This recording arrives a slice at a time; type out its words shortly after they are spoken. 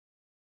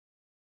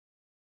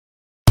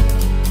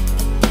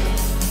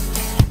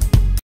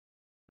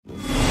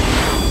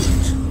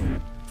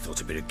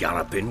bit of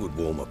galloping would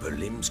warm up her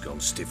limbs,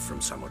 gone stiff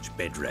from so much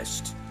bed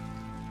rest.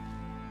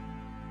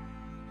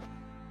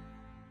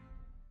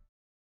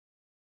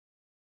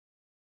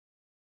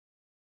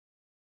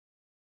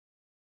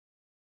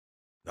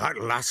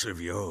 That lass of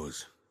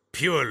yours,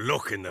 pure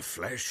luck in the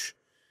flesh.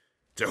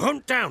 To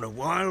hunt down a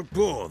wild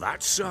boar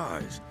that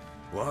size,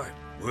 why,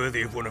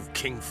 worthy of one of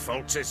King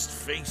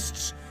Foltest's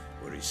feasts,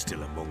 were he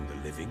still among the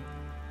living.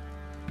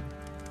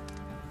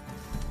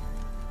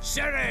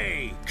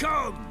 Ciri,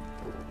 come!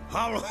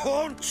 Our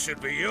haunt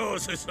should be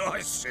yours as I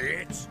see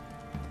it.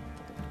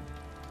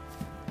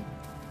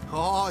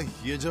 Oh,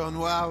 you done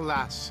well,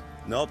 lass.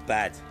 Not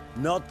bad.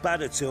 Not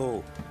bad at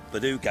all.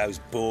 But who goes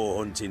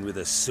boar hunting with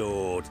a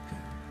sword?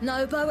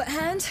 No bow at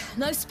hand,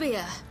 no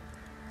spear.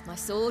 My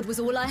sword was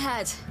all I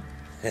had.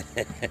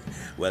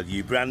 Well,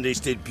 you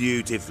brandished it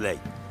beautifully.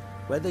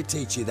 Where'd they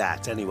teach you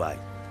that, anyway?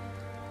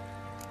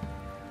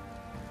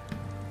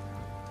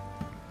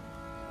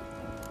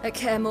 At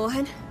Kaer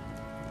Morhen.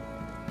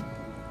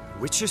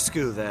 Witcher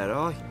school there,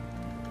 aye.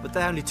 But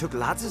they only took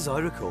lads, as I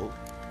recall.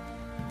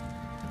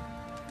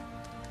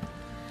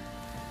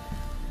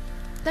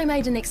 They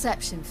made an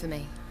exception for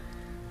me.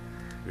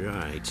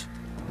 Right.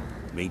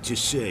 Mean to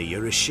say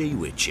you're a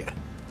she-witcher?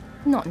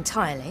 Not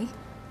entirely.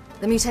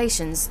 The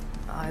mutations,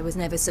 I was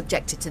never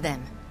subjected to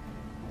them.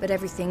 But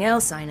everything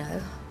else I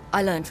know,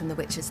 I learned from the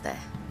witches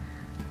there.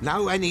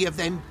 Know any of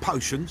them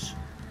potions?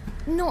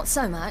 Not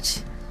so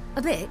much.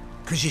 A bit.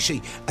 Because you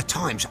see, at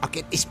times I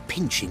get this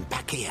pinching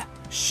back here.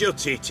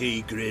 Shut it,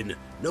 Egrin.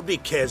 Nobody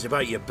cares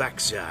about your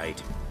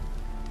backside.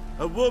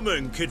 A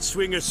woman could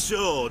swing a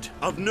sword.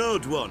 I've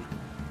knowed one.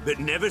 But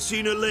never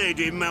seen a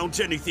lady mount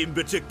anything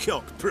but a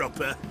cock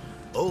proper.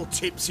 All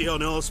tipsy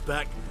on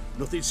horseback.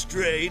 Nothing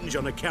strange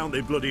on account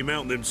they bloody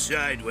mount them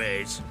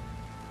sideways.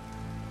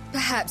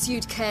 Perhaps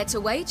you'd care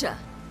to wager?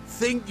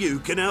 Think you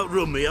can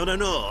outrun me on an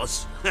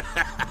horse?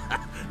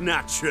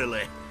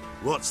 Naturally.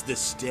 What's the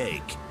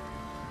stake?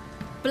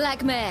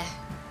 Black mare.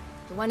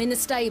 The one in the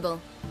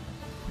stable.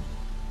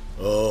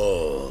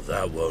 Oh,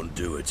 that won't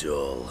do at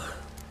all.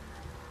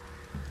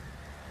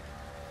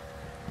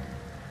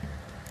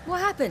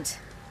 What happened?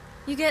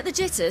 You get the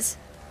jitters?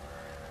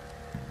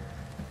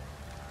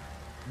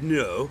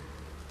 No.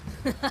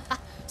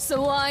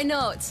 So why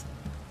not?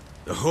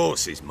 The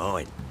horse is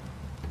mine.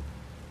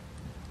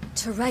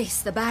 To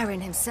race the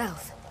Baron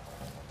himself.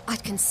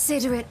 I'd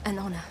consider it an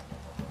honor.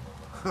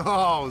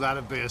 Oh,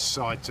 that'd be a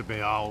sight to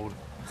behold.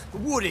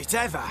 Would it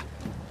ever?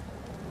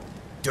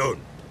 Done.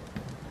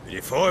 And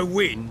if I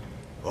win,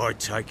 I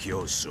take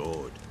your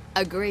sword.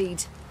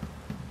 Agreed.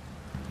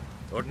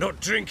 I'd not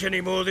drink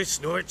any more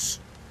this night.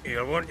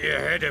 You'll want your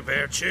head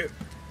about you.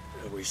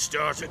 And we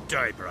start at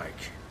daybreak.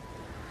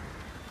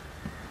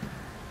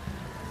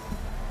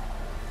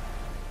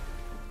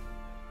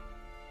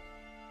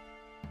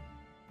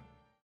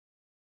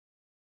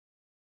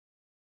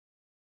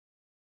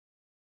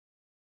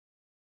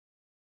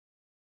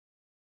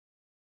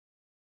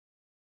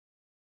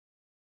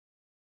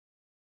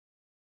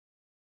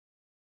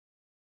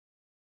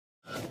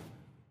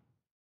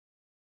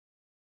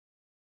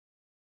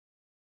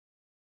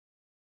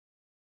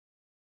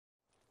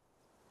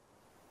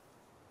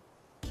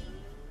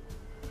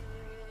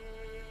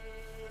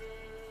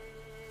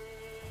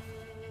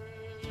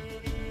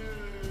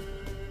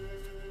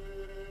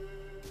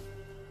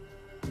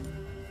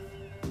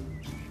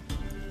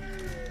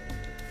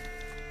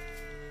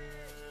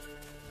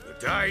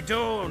 The day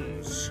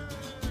dawns.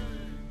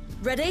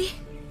 Ready?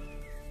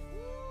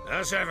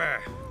 As ever,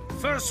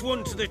 first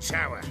one to the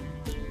tower.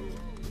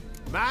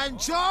 Man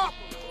chop!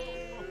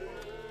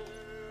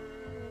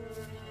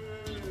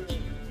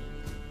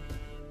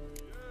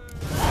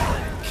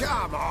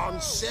 Come on,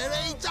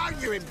 Ciri,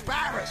 don't you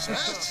embarrass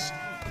us!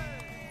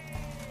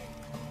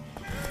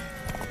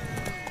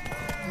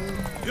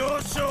 Your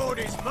sword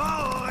is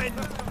mine!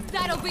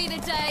 That'll be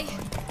the day.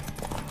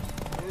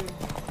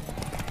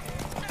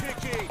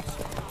 Kick it!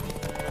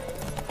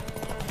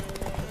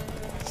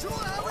 Show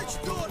how it's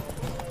done!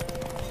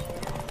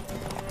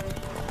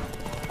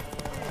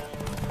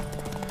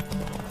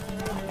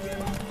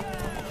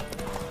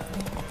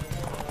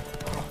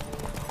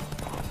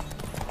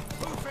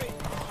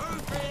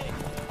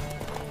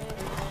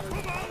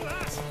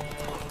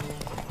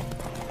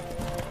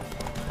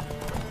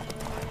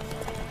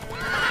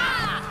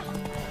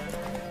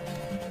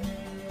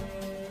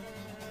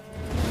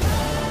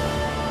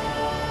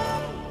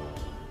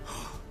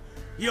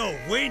 You're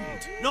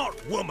wind,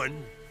 not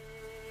woman.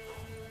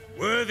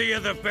 Worthy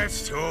of the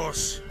best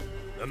horse.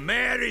 The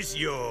mare is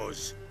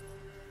yours.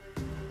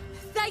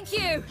 Thank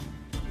you!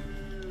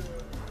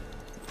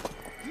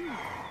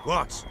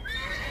 What?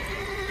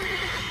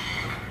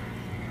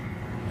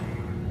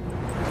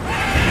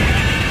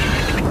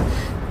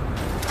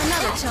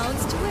 Another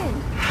chance to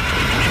win.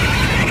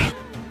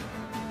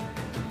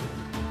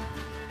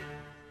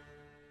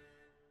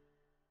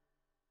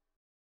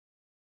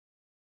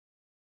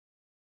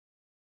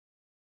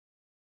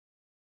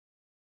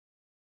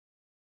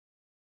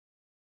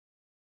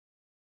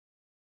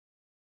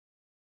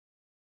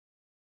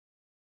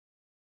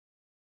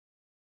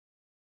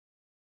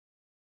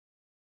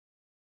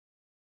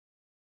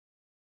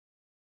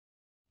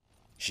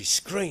 She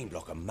screamed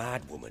like a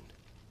mad woman.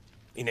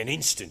 In an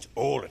instant,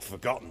 all had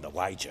forgotten the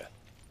wager.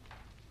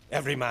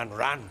 Every man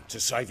ran to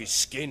save his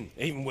skin,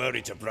 even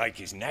worried to break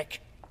his neck.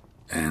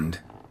 And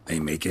they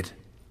make it?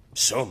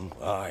 Some,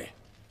 aye.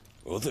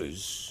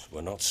 Others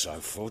were not so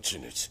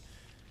fortunate.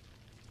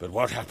 But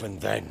what happened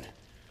then?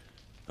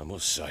 I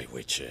must say,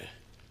 Witcher,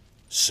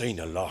 seen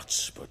a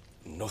lot, but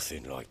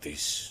nothing like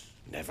this.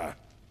 Never.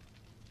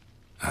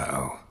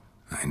 Uh-oh.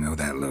 I know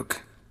that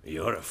look.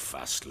 You're a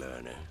fast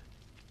learner.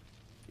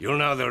 You'll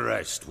know the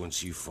rest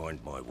once you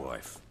find my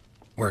wife.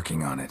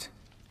 Working on it.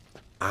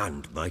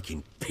 And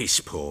making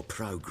piss-poor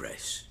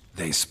progress.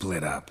 They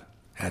split up.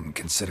 Hadn't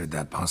considered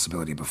that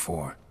possibility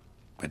before.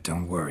 But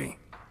don't worry.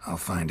 I'll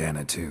find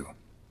Anna too.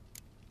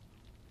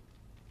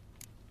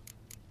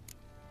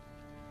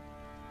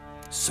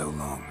 So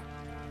long.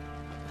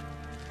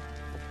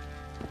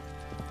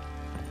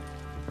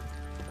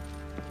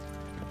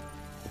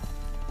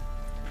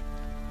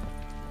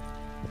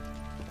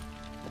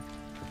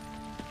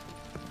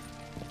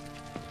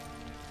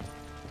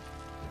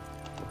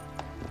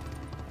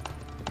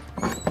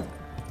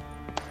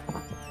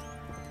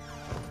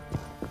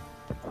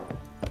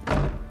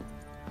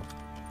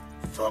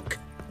 Fuck.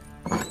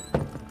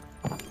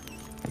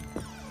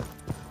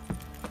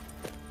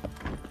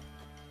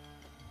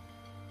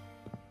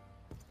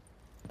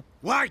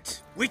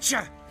 Wait,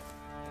 Witcher!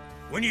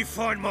 When you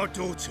find my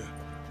daughter,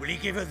 will you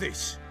give her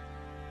this?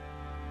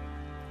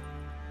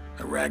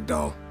 A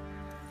ragdoll?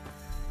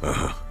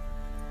 Uh-huh.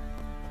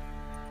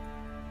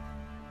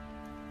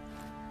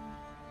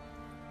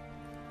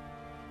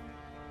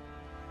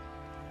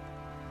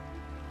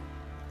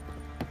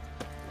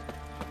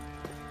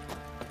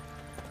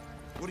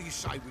 What do you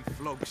say we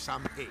flog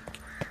some pig?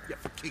 Yeah,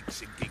 for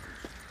kicks and giggles.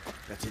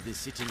 Better than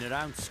sitting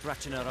around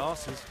scratching our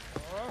asses.